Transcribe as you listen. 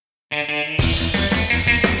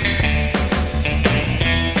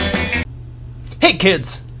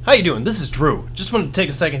kids, how you doing? This is Drew. Just wanted to take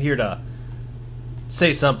a second here to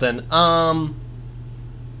say something.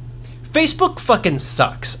 Facebook fucking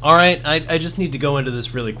sucks, alright? I just need to go into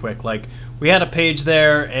this really quick. Like, we had a page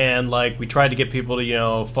there, and, like, we tried to get people to, you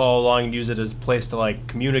know, follow along and use it as a place to, like,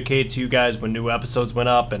 communicate to you guys when new episodes went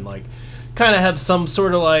up, and, like, kind of have some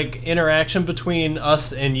sort of, like, interaction between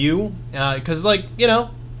us and you. Because, like, you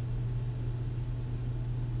know,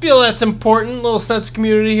 feel that's important. Little sense of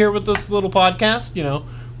community here with this little podcast. You know,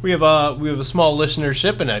 we have a small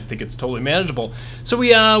listenership, and I think it's totally manageable. So we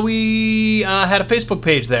had a Facebook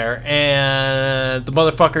page there, and the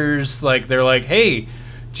motherfuckers, like, they're like, hey,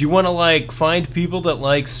 do you want to, like, find people that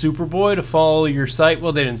like Superboy to follow your site?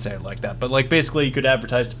 Well, they didn't say it like that, but, like, basically you could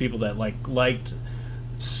advertise to people that, like, liked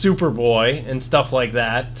Superboy and stuff like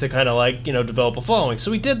that to kind of, like, you know, develop a following. So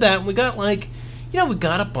we did that, and we got, like, you know, we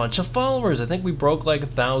got a bunch of followers. I think we broke like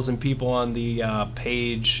 1,000 people on the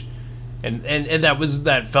page, and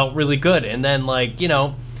that felt really good. And then, like, you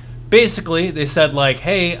know, basically they said, like,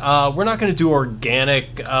 hey, we're not going to do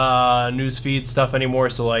organic newsfeed stuff anymore.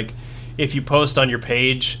 So, like, if you post on your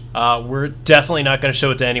page, we're definitely not going to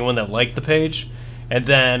show it to anyone that liked the page. And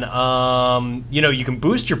then, you know, you can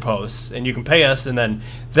boost your posts and you can pay us, and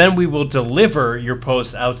then we will deliver your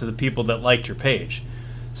posts out to the people that liked your page.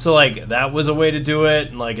 So, like, that was a way to do it,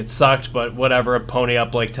 and, like, it sucked, but whatever, pony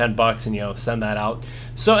up, like, $10 and, you know, send that out.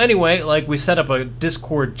 So, anyway, like, we set up a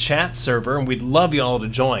Discord chat server, and we'd love you all to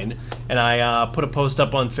join, and I put a post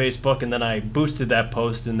up on Facebook, and then I boosted that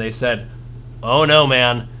post, and they said, oh, no,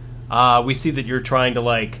 man, we see that you're trying to,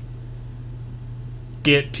 like,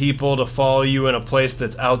 get people to follow you in a place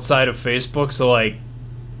that's outside of Facebook, so, like,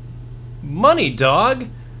 money, dog.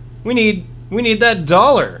 We need that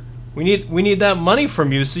dollar. We need that money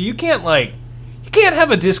from you, so you can't have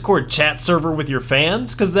a Discord chat server with your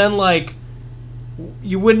fans, because then, like,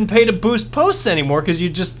 you wouldn't pay to boost posts anymore, because you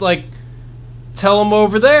just, like, tell them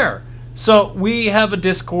over there. So we have a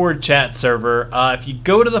Discord chat server. If you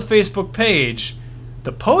go to the Facebook page,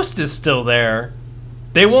 the post is still there.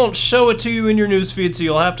 They won't show it to you in your newsfeed, so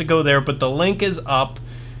you'll have to go there, but the link is up.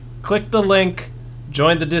 Click the link,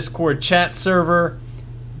 join the Discord chat server.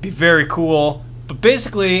 Be very cool. But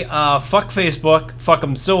basically, fuck Facebook, fuck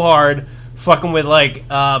them so hard, fuck them with, like,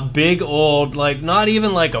 big old, like, not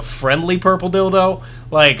even, like, a friendly purple dildo,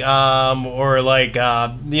 like, or, like,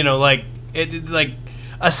 you know, like, like,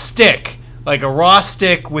 a stick, like a raw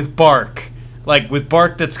stick with bark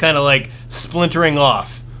that's kind of, like, splintering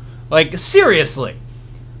off. Like, seriously,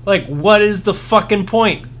 like, what is the fucking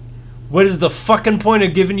point? What is the fucking point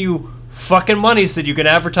of giving you fucking money so that you can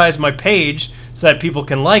advertise my page so that people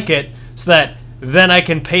can like it, so that then I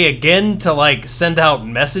can pay again to, like, send out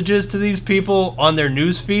messages to these people on their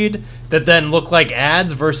newsfeed that then look like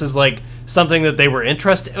ads versus, like, something that they were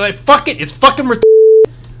interested in? Like, fuck it, it's fucking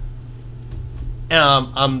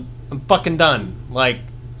I'm fucking done. Like,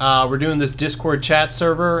 we're doing this Discord chat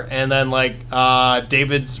server, and then, like,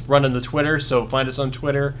 David's running the Twitter, so find us on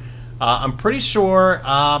Twitter. I'm pretty sure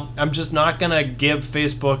I'm just not gonna give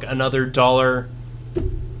Facebook another dollar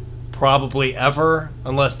probably ever,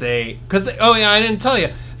 unless oh yeah, I didn't tell you,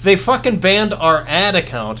 they fucking banned our ad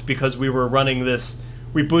account because we were running this,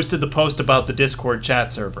 we boosted the post about the Discord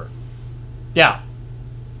chat server. Yeah.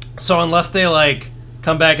 So unless they, like,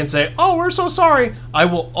 come back and say, oh, we're so sorry, I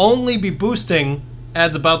will only be boosting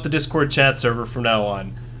ads about the Discord chat server from now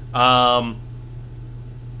on.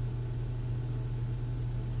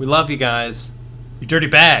 We love you guys. You dirty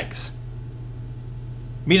bags.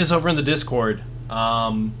 Meet us over in the Discord.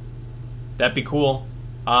 That'd be cool.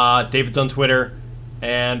 David's on Twitter.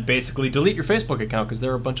 And basically delete your Facebook account, because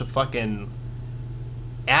they're a bunch of fucking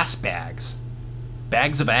ass bags.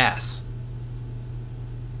 Bags of ass.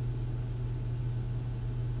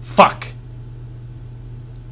 Fuck.